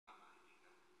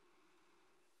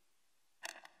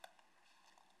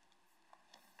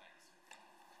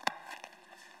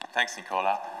Thanks,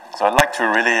 Nicola. So I'd like to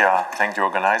really thank the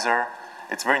organizer.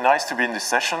 It's very nice to be in this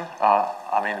session.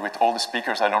 I mean, with all the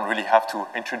speakers, I don't really have to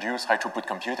introduce high-throughput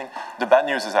computing. The bad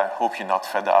news is I hope you're not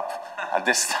fed up at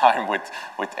this time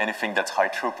with anything that's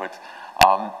high-throughput.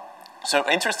 So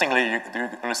interestingly, you're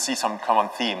going to see some common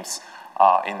themes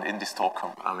in this talk,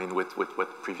 I mean, with what the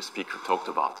previous speaker talked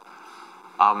about.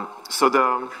 So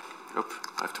I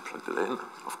have to plug that in,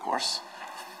 of course.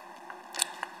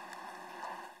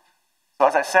 So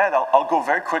as I said, I'll go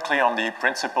very quickly on the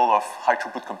principle of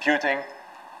high-throughput computing.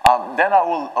 Then I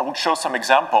will show some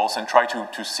examples and try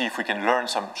to see if we can learn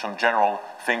some general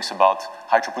things about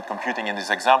high-throughput computing in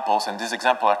these examples. And these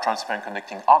examples are transparent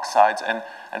conducting oxides and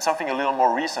something a little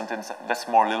more recent and that's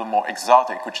a little more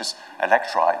exotic, which is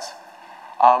electrolytes.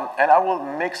 And I will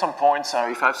make some points,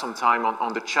 if I have some time,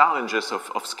 on the challenges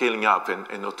of scaling up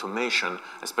in automation,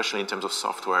 especially in terms of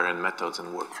software and methods and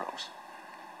workflows.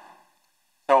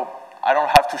 So I don't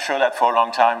have to show that for a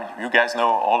long time. You guys know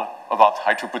all about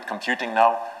high-throughput computing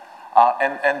now.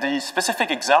 And the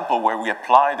specific example where we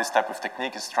apply this type of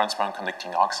technique is transparent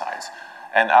conducting oxides.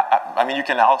 And I mean, you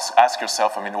can ask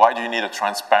yourself, I mean, why do you need a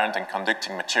transparent and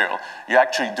conducting material? You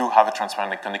actually do have a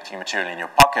transparent and conducting material in your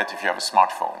pocket if you have a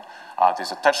smartphone.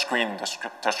 There's a touchscreen. The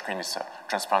touchscreen is a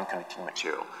transparent conducting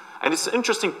material. And it's an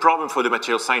interesting problem for the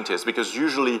material scientists because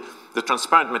usually the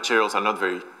transparent materials are not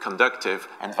very conductive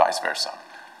and vice versa.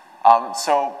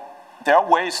 So there are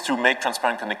ways to make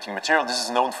transparent conducting material. This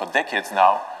is known for decades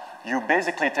now. You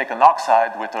basically take an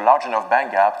oxide with a large enough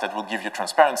band gap that will give you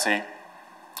transparency.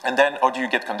 And then how do you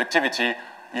get conductivity?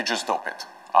 You just dope it.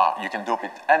 You can dope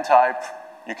it N-type.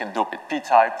 You can dope it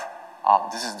P-type.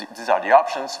 These are the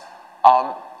options.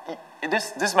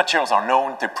 These materials are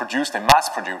known. They're produced, they're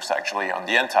mass-produced, actually, on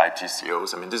the N-type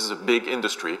TCOs. I mean, this is a big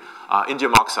industry.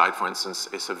 Indium oxide, for instance,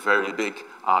 is a very big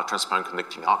transparent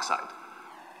conducting oxide.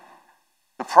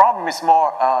 The problem is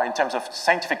more, in terms of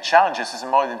scientific challenges, is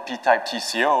more in P-type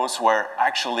TCOs, where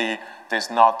actually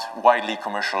there's not widely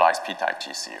commercialized P-type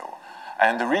TCO.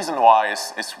 And the reason why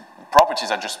is properties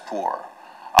are just poor.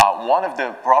 One of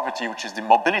the property, which is the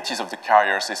mobilities of the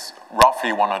carriers, is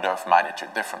roughly 1/1 of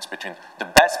magnitude difference between the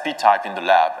best P-type in the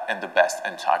lab and the best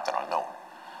N-type that are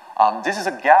known. This is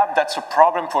a gap that's a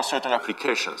problem for certain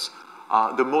applications.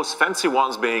 The most fancy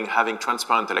ones being having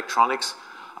transparent electronics.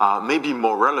 Maybe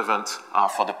more relevant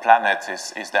for the planet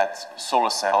is that solar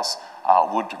cells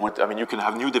I mean, you can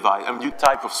have a new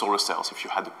type of solar cells if you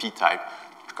had a P-type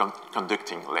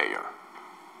conducting layer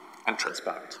and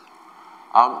transparent.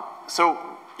 So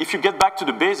if you get back to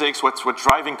the basics, what's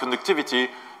driving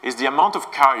conductivity is the amount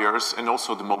of carriers and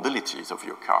also the mobilities of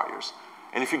your carriers.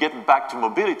 And if you get back to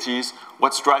mobilities,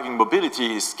 what's driving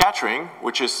mobility is scattering,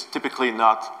 which is typically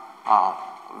not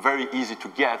very easy to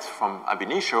get from ab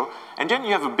initio, and then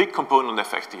you have a big component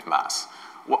effective mass.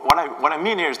 What I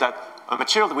mean here is that a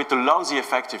material with a lousy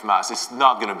effective mass is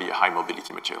not going to be a high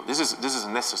mobility material. This is a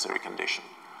necessary condition.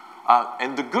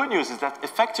 And the good news is that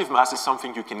effective mass is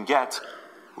something you can get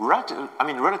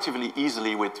relatively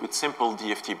easily with simple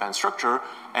DFT band structure,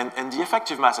 and the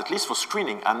effective mass, at least for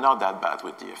screening, are not that bad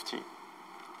with DFT.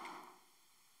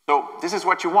 So this is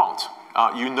what you want.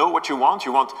 You know what you want.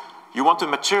 You want a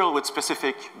material with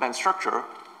specific band structure.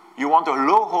 You want a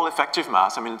low hole effective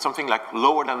mass. I mean, something like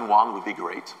lower than 1 would be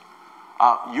great.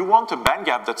 You want a band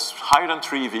gap that's higher than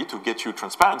 3 eV to get you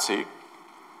transparency.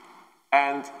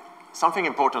 And something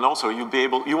important also, you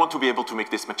want to be able to make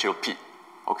this material P,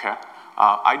 okay?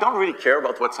 I don't really care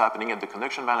about what's happening at the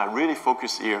conduction band. I really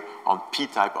focus here on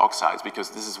P-type oxides because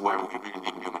this is where we really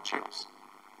need new materials.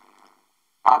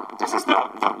 This is the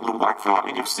workflow. I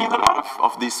mean, you've seen a lot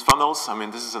of these funnels. I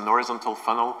mean, this is an horizontal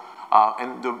funnel.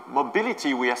 And the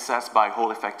mobility we assess by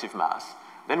hole effective mass.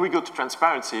 Then we go to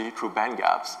transparency through band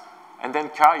gaps, and then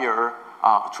carrier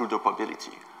through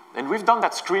dopability. And we've done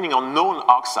that screening on known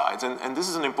oxides, and this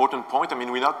is an important point. I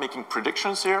mean, we're not making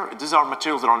predictions here. These are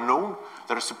materials that are known,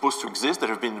 that are supposed to exist, that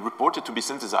have been reported to be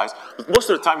synthesized, but most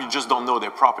of the time you just don't know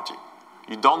their property.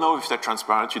 You don't know if they're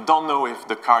transparent. You don't know if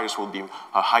the carriers will be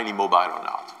highly mobile or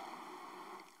not.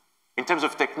 In terms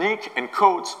of technique and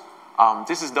codes,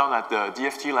 this is done at the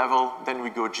DFT level. Then we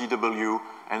go GW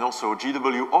and also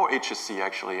GW or HSC,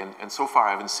 actually. And so far,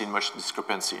 I haven't seen much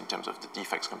discrepancy in terms of the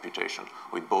defects computation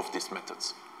with both these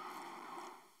methods.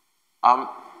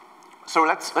 So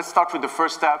let's start with the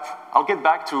first step. I'll get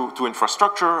back to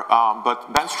infrastructure,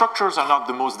 but band structures are not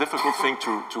the most difficult thing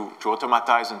to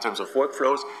automatize in terms of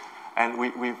workflows. And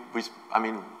we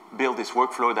build this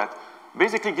workflow that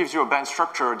basically gives you a band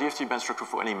structure, a DFT band structure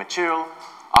for any material.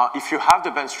 If you have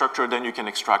the band structure, then you can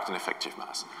extract an effective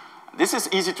mass. This is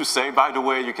easy to say. By the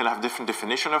way, you can have different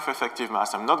definition of effective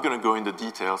mass. I'm not going to go into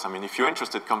details. I mean, if you're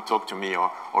interested, come talk to me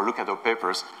or look at our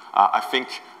papers. I think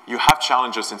you have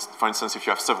challenges, for instance, if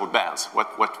you have several bands.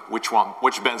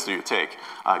 Which bands do you take?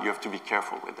 You have to be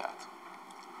careful with that.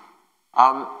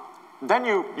 Then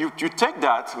you take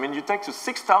that, I mean, you take to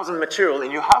 6,000 material,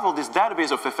 and you have all this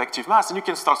database of effective mass, and you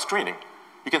can start screening.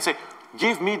 You can say,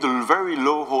 give me the very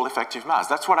low hole effective mass.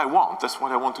 That's what I want. That's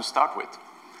what I want to start with.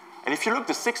 And if you look at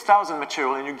the 6,000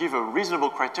 material and you give a reasonable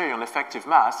criteria on effective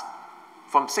mass,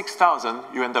 from 6,000,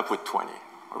 you end up with 20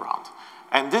 around.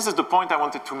 And this is the point I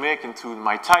wanted to make into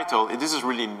my title. This is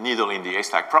really needle in the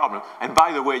haystack problem. And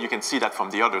by the way, you can see that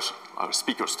from the other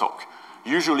speaker's talk.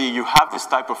 Usually you have this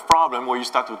type of problem where you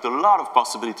start with a lot of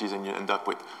possibilities and you end up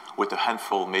with a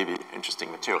handful, maybe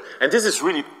interesting material. And this is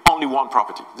really only one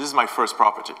property. This is my first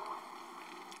property.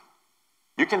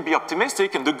 You can be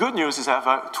optimistic, and the good news is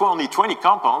that only 20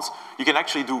 compounds, you can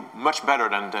actually do much better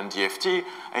than DFT,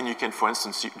 and you can, for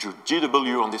instance, do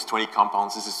GW on these 20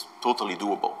 compounds. This is totally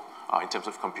doable in terms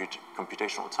of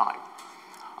computational time.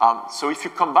 So if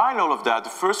you combine all of that, the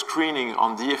first screening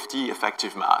on DFT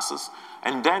effective masses,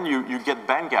 and then you get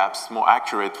band gaps more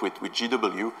accurate with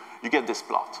GW, you get this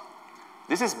plot.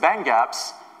 This is band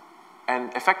gaps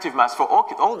and effective mass for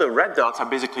all the red dots are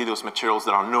basically those materials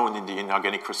that are known in the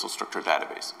inorganic crystal structure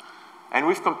database. And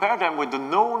we've compared them with the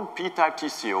known p-type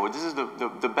TCO. This is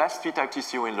the best p-type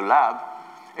TCO in the lab.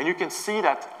 And you can see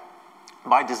that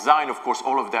by design, of course,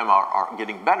 all of them are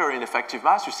getting better in effective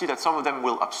mass. You see that some of them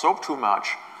will absorb too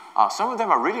much. Some of them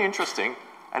are really interesting.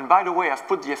 And by the way, I've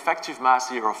put the effective mass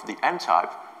here of the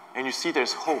n-type. And you see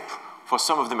there's hope for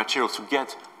some of the materials to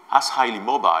get as highly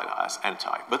mobile as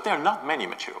n-type. But there are not many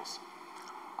materials.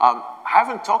 I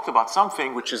haven't talked about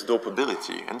something which is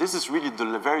dopability, and this is really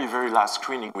the very, very last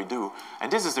screening we do,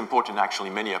 and this is important actually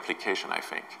in many applications, I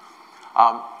think.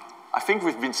 I think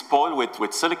we've been spoiled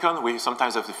with silicon. We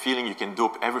sometimes have the feeling you can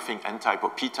dope everything n-type or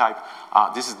p-type.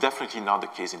 This is definitely not the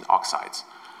case in oxides.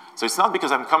 So it's not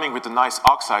because I'm coming with a nice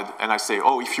oxide and I say,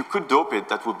 oh, if you could dope it,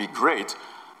 that would be great.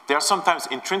 There are sometimes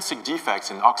intrinsic defects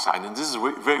in oxide, and this is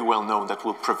very well known that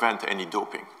will prevent any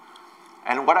doping.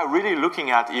 And what I'm really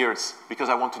looking at here, is, because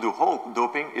I want to do hole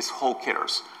doping, is hole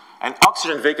killers. And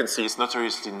oxygen vacancy is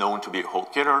notoriously known to be a hole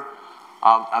killer.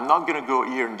 I'm not going to go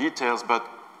here in details, but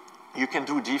you can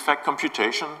do defect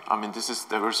computation. I mean,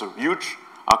 there is a huge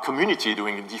community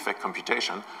doing defect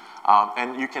computation.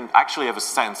 And you can actually have a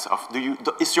sense of,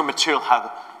 does your material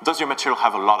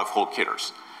have a lot of hole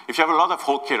killers? If you have a lot of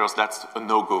hole killers, that's a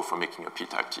no-go for making a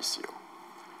p-type TCO.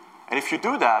 And if you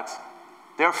do that,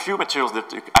 there are few materials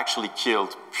that are actually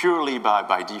killed purely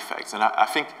by defects. And I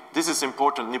think this is an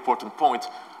important point.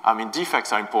 I mean,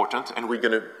 defects are important, and we're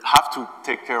going to have to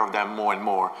take care of them more and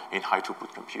more in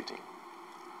high-throughput computing.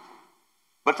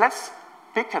 But let's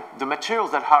pick at the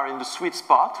materials that are in the sweet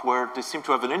spot, where they seem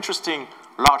to have an interesting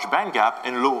large band gap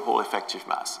and low hole effective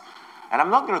mass. And I'm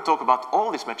not going to talk about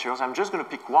all these materials. I'm just going to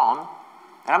pick one.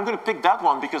 And I'm going to pick that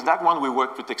one because that one we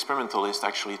worked with experimentalists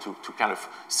actually to kind of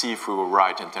see if we were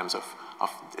right in terms of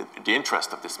the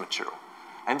interest of this material.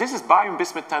 And this is barium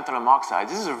bismuth tantalum oxide.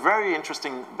 This is a very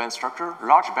interesting band structure,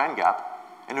 large band gap,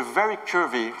 and a very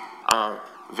curvy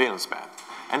valence band.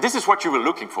 And this is what you were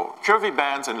looking for, curvy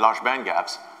bands and large band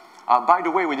gaps. By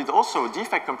the way, we did also a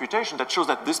defect computation that shows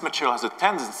that this material has a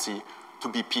tendency to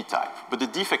be p-type, but the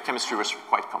defect chemistry was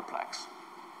quite complex.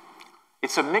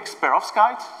 It's a mixed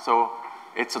perovskite, so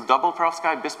it's a double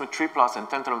perovskite, bismuth 3+ and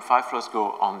tantalum 5+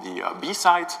 go on the B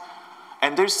site.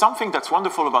 And there's something that's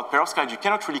wonderful about perovskite. You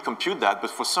cannot really compute that,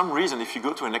 but for some reason, if you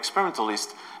go to an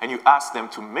experimentalist and you ask them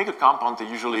to make a compound, they're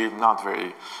usually not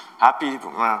very happy.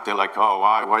 They're like, oh,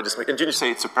 why this? And then you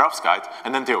say it's a perovskite,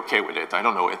 and then they're okay with it. I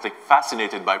don't know, they're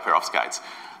fascinated by perovskites.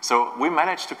 So we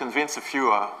managed to convince a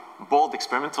few bold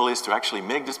experimentalists to actually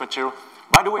make this material.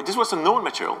 By the way, this was a known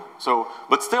material,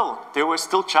 but still, there were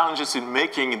still challenges in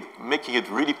making it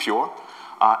really pure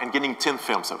and getting thin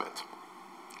films of it.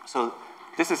 So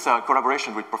this is a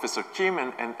collaboration with Professor Kim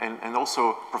and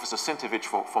also Professor Sintevich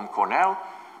from Cornell.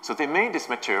 So they made this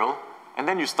material, and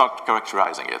then you start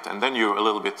characterizing it. And then you're a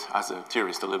little bit, as a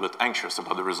theorist, a little bit anxious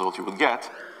about the result you will get.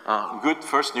 Good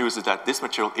first news is that this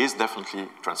material is definitely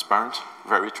transparent,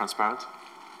 very transparent.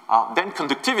 Then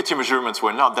conductivity measurements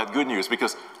were not that good news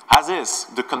because, as is,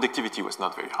 the conductivity was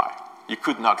not very high. You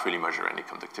could not really measure any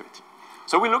conductivity.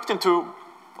 So we looked into,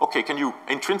 okay, can you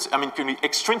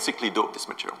extrinsically dope this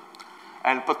material?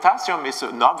 And potassium is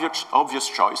an obvious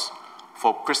choice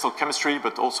for crystal chemistry,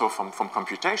 but also from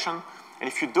computation. And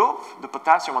if you dope the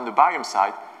potassium on the barium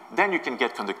side, then you can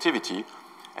get conductivity.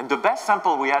 And the best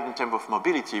sample we had in terms of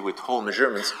mobility with hole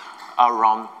measurements are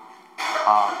around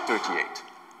 38.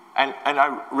 And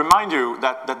I remind you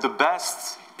that the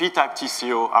best p-type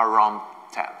TCO are around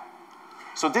 10.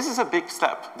 So this is a big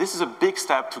step. This is a big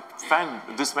step to find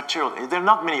this material. There are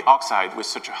not many oxides with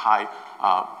such a high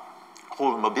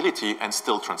hole mobility and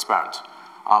still transparent.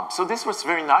 So this was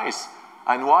very nice.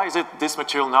 And why is this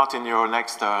material not in your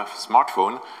next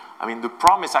smartphone? I mean, the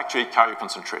problem is actually carrier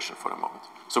concentration for the moment.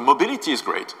 So mobility is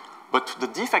great, but the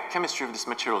defect chemistry of this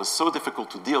material is so difficult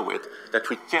to deal with that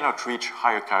we cannot reach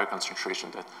higher carrier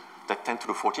concentration that 10 to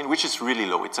the 14, which is really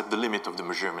low. It's at the limit of the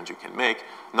measurement you can make,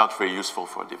 not very useful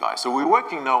for a device. So we're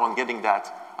working now on getting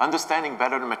that, understanding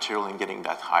better the material and getting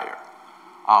that higher.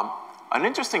 An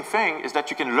interesting thing is that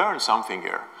you can learn something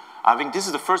here. I think this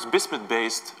is the first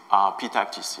bismuth-based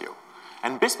p-type TCO.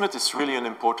 And bismuth is really an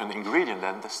important ingredient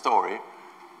in the story.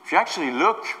 If you actually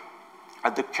look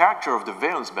at the character of the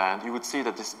valence band, you would see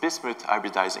that this bismuth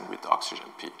hybridizing with oxygen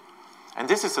P. And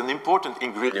this is an important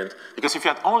ingredient because if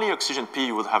you had only oxygen P,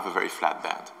 you would have a very flat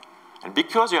band. And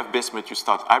because you have bismuth, you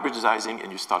start hybridizing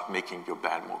and you start making your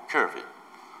band more curvy.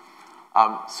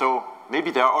 So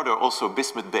maybe there are other also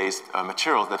bismuth-based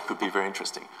materials that could be very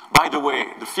interesting. By the way,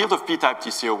 the field of p-type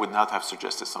TCO would not have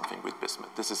suggested something with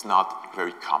bismuth. This is not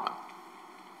very common.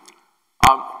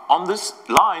 On this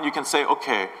line, you can say,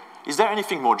 okay, is there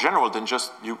anything more general than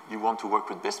just you want to work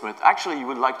with bismuth? Actually, you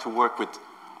would like to work with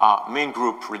main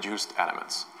group reduced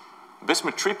elements.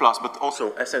 Bismuth 3+, but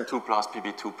also SN2+,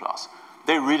 PB2+.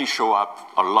 They really show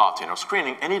up a lot in our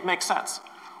screening, and it makes sense.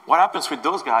 What happens with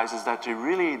those guys is that their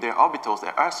orbitals,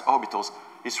 their s orbitals,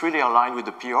 is really aligned with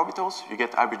the p orbitals. You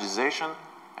get hybridization,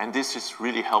 and this is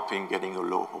really helping getting a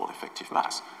low hole effective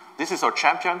mass. This is our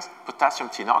champion, potassium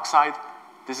tin oxide.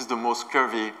 This is the most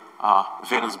curvy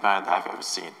valence band I've ever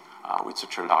seen with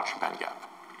such a large band gap.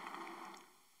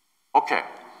 Okay.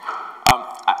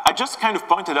 I just kind of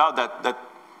pointed out that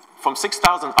from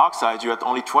 6,000 oxides, you had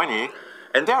only 20,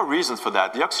 and there are reasons for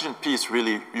that. The oxygen P is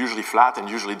really usually flat and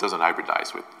usually doesn't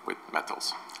hybridize with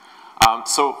metals.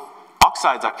 So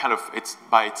oxides are kind of, it's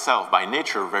by itself, by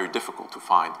nature, very difficult to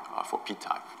find for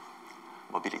p-type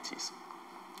mobilities.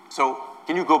 So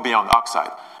can you go beyond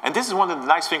oxide? And this is one of the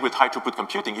nice things with high-throughput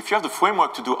computing. If you have the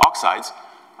framework to do oxides,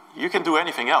 you can do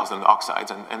anything else than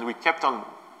oxides. And we kept on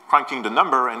cranking the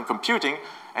number and computing,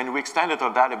 and we extended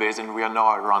our database, and we are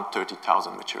now around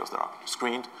 30,000 materials that are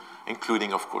screened,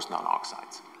 including, of course,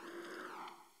 non-oxides.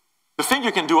 The thing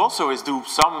you can do also is do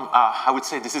some, I would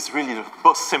say this is really the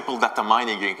most simple data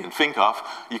mining you can think of.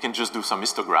 You can just do some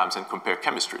histograms and compare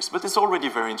chemistries, but it's already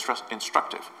very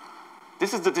instructive.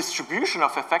 This is the distribution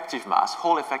of effective mass,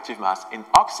 whole effective mass, in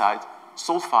oxide,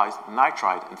 sulfide,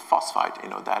 nitride, and phosphide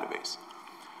in our database.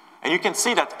 And you can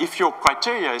see that if your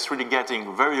criteria is really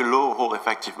getting very low whole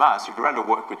effective mass, you'd rather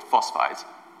work with phosphides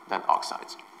than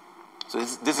oxides. So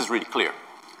this is really clear.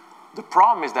 The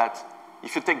problem is that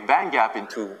if you take band gap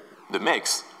into the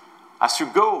mix, as you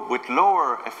go with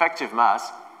lower effective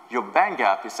mass, your band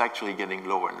gap is actually getting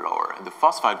lower and lower, and the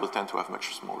phosphide will tend to have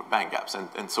much smaller band gaps,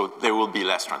 and so they will be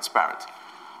less transparent.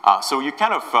 So you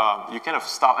kind of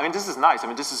stop. I mean, this is nice. I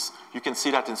mean, you can see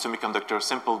that in semiconductor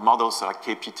simple models like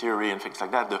KP theory and things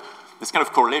like that. This kind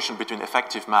of correlation between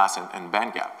effective mass and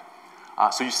band gap.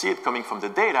 So you see it coming from the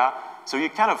data. So you're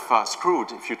kind of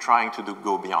screwed if you're trying to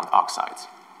go beyond oxides.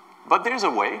 But there's a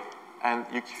way, and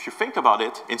if you think about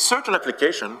it, in certain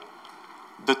application,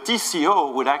 the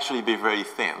TCO would actually be very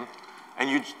thin.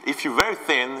 And if you're very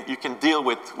thin, you can deal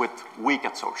with weak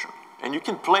absorption. And you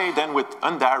can play then with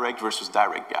indirect versus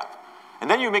direct gap. And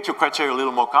then you make your criteria a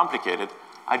little more complicated.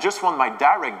 I just want my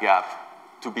direct gap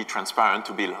to be transparent,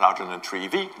 to be larger than 3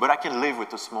 eV, but I can live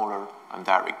with a smaller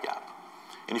indirect gap.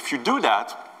 And if you do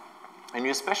that, and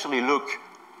you especially look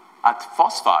at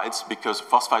phosphides, because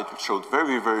phosphides showed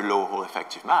very, very low whole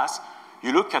effective mass,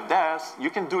 you look at this, you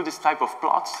can do this type of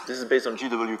plots. This is based on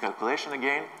GW calculation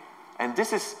again. And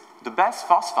this is the best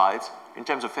phosphides in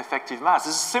terms of effective mass.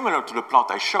 This is similar to the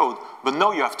plot I showed, but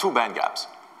now you have two band gaps.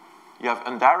 You have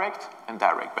indirect and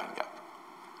direct band gap.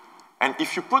 And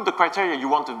if you put the criteria, you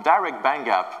want a direct band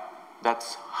gap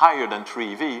that's higher than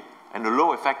 3 eV and a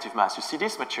low effective mass, you see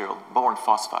this material, boron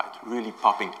phosphide, really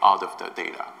popping out of the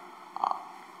data.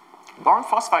 Boron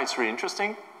phosphide is really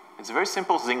interesting. It's a very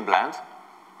simple zinc blend,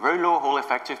 very low whole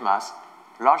effective mass,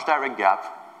 large direct gap.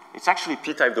 It's actually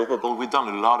p-type dopable. We've done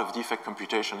a lot of defect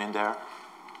computation in there.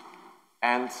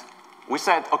 And we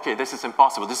said, okay, this is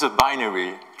impossible. This is a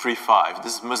binary 3-5.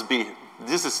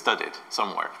 This is studied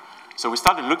somewhere. So we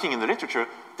started looking in the literature.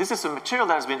 This is a material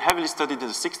that has been heavily studied in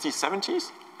the 60s,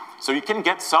 70s. So you can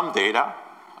get some data.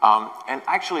 And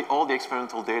actually, all the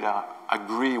experimental data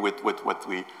agree with what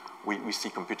we see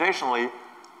computationally.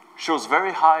 Shows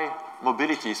very high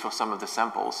mobilities for some of the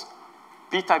samples,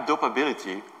 p-type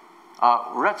dopability,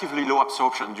 relatively low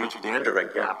absorption due to the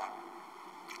indirect gap,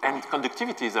 and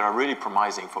conductivities that are really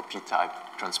promising for p-type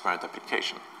transparent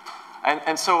application.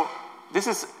 And so this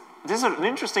is an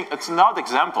interesting, it's another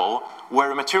example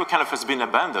where a material kind of has been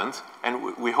abandoned,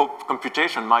 and we hope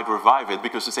computation might revive it,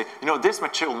 because we say, you know, this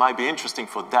material might be interesting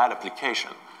for that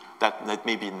application that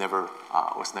maybe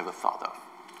was never thought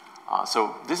of.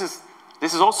 So this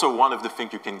is also one of the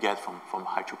things you can get from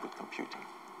high-throughput computing.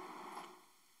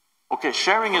 Okay,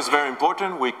 sharing is very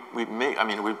important.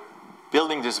 We're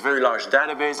building these very large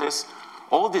databases.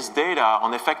 All this data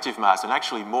on effective mass and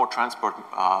actually more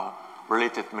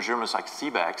transport-related measurements like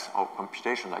CBEX or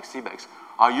computation like CBEX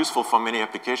are useful for many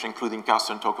applications, including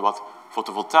Carsten talked about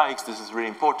photovoltaics. This is really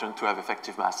important to have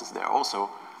effective masses there also.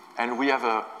 And we have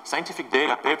a scientific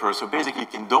data paper, so basically you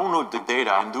can download the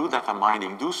data and do data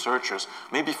mining, do searches.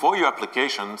 Maybe for your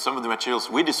application, some of the materials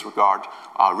we disregard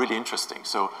are really interesting.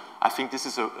 So I think this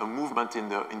is a movement in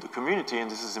the community, and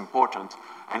this is important.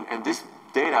 And this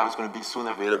data is going to be soon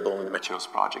available in the materials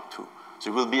project too. So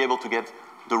you will be able to get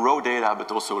the raw data,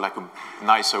 but also like a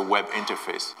nicer web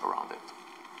interface around it.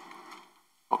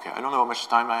 Okay, I don't know how much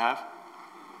time I have.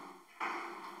 10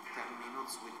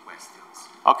 minutes with questions.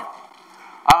 Okay.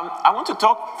 I want to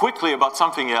talk quickly about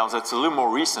something else that's a little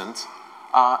more recent.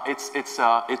 It's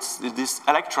these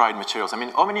electride materials. I mean,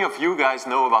 how many of you guys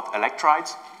know about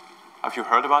electrides? Have you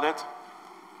heard about it?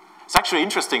 It's actually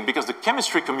interesting because the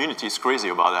chemistry community is crazy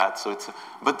about that. So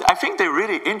but I think they're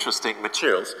really interesting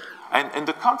materials. And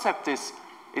the concept is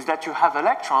that you have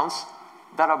electrons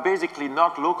that are basically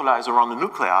not localized around the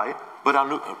nuclei, but are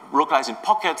localized in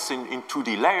pockets, in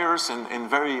 2D layers, and in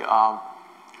very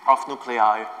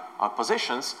off-nuclei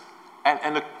positions.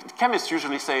 And the chemists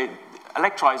usually say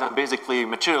electrides are basically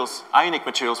materials, ionic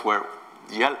materials, where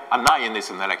the anion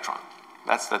is an electron.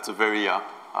 That's a very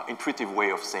intuitive way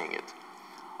of saying it.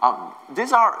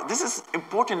 This is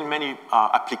important in many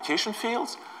application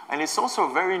fields, and it's also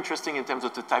very interesting in terms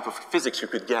of the type of physics you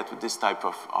could get with this type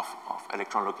of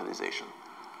electron localization.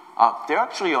 There are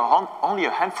actually only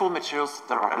a handful of materials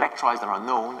that are electrides that are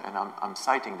known, and I'm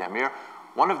citing them here.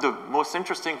 One of the most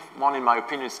interesting one, in my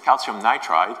opinion, is calcium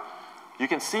nitride. You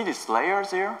can see these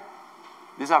layers here.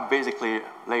 These are basically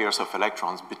layers of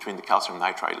electrons between the calcium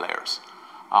nitride layers.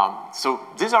 So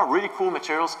these are really cool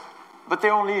materials, but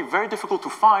they're only very difficult to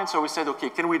find, so we said, okay,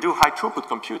 can we do high-throughput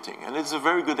computing? And it's a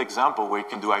very good example where you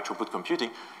can do high-throughput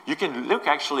computing. You can look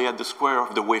actually at the square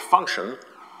of the wave function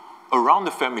around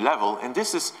the Fermi level, and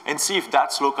see if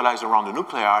that's localized around the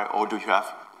nuclei, or do you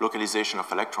have localization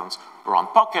of electrons around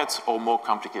pockets or more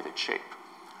complicated shape.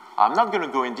 I'm not going to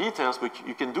go in details, but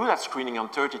you can do that screening on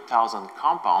 30,000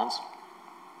 compounds.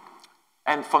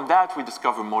 And from that, we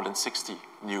discovered more than 60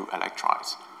 new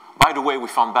electrides. By the way, we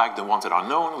found back the ones that are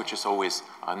known, which is always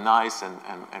nice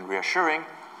and reassuring.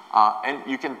 And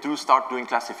you can start doing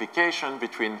classification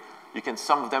between,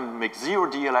 some of them make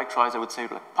 0D electrides, I would say,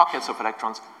 like pockets of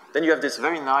electrons. Then you have this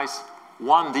very nice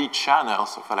 1D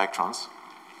channels of electrons.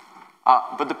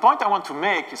 But the point I want to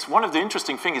make is one of the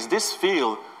interesting things is this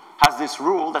field has this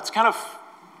rule that's kind of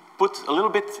put a little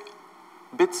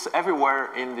bits everywhere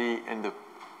in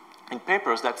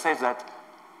papers that says that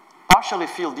partially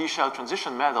filled D-shell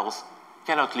transition metals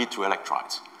cannot lead to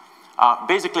electrides.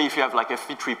 Basically, if you have like a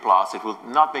Fe3+, it will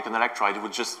not make an electride. It will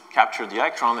just capture the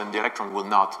electron, and the electron will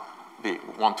not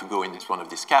want to go in one of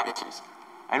these cavities.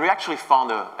 And we actually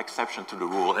found an exception to the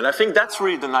rule. And I think that's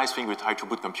really the nice thing with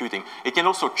high-throughput computing. It can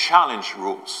also challenge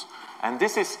rules. And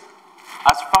this is,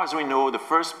 as far as we know, the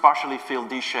first partially filled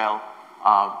D-shell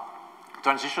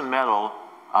transition metal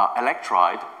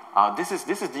electride. This is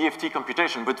DFT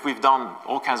computation, but we've done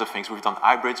all kinds of things. We've done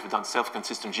hybrids, we've done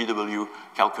self-consistent GW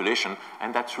calculation,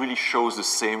 and that really shows the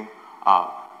same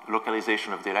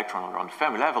localization of the electron around the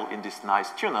Fermi level in this nice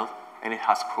tunnel, and it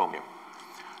has chromium.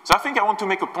 So I think I want to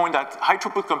make a point that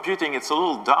high-throughput computing, it's a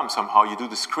little dumb somehow. You do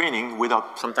the screening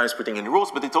without sometimes putting in rules,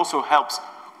 but it also helps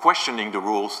questioning the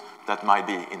rules that might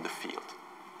be in the field.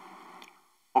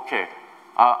 Okay,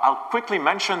 I'll quickly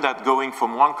mention that going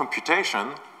from one computation,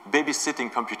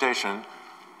 babysitting computation,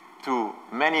 to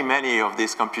many of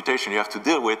these computations you have to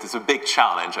deal with is a big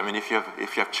challenge. I mean, if you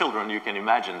have children, you can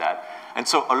imagine that. And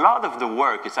so a lot of the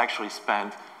work is actually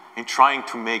spent in trying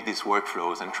to make these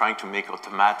workflows and trying to make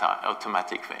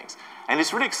automatic things. And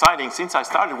it's really exciting. Since we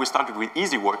started with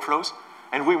easy workflows,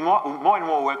 and we more and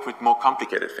more work with more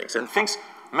complicated things. And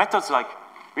methods like,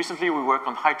 recently we work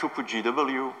on high-throughput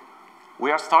GW.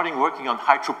 We are starting working on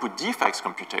high-throughput defects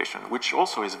computation, which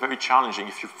also is very challenging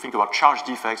if you think about charge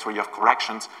defects where you have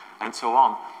corrections and so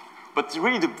on. But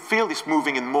really the field is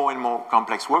moving in more and more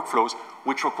complex workflows,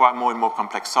 which require more and more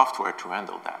complex software to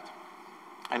handle that.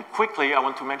 And quickly, I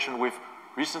want to mention we've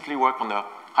recently worked on the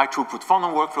high-throughput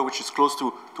fondant workflow, which is close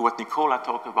to what Nicola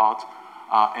talked about.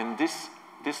 And this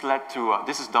led to,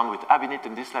 this is done with Abinit,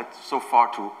 and this led so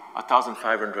far to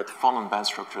 1,500 fondant band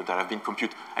structures that have been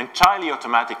computed entirely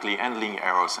automatically, handling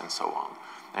errors and so on.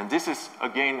 And this is,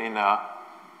 again,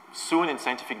 soon in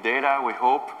scientific data, we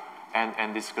hope,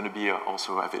 and this is going to be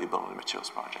also available on the materials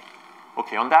project.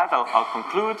 Okay, on that, I'll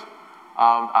conclude.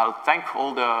 I'll thank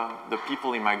all the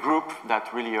people in my group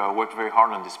that really worked very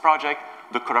hard on this project,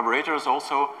 the collaborators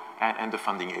also, and the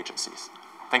funding agencies.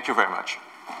 Thank you very much.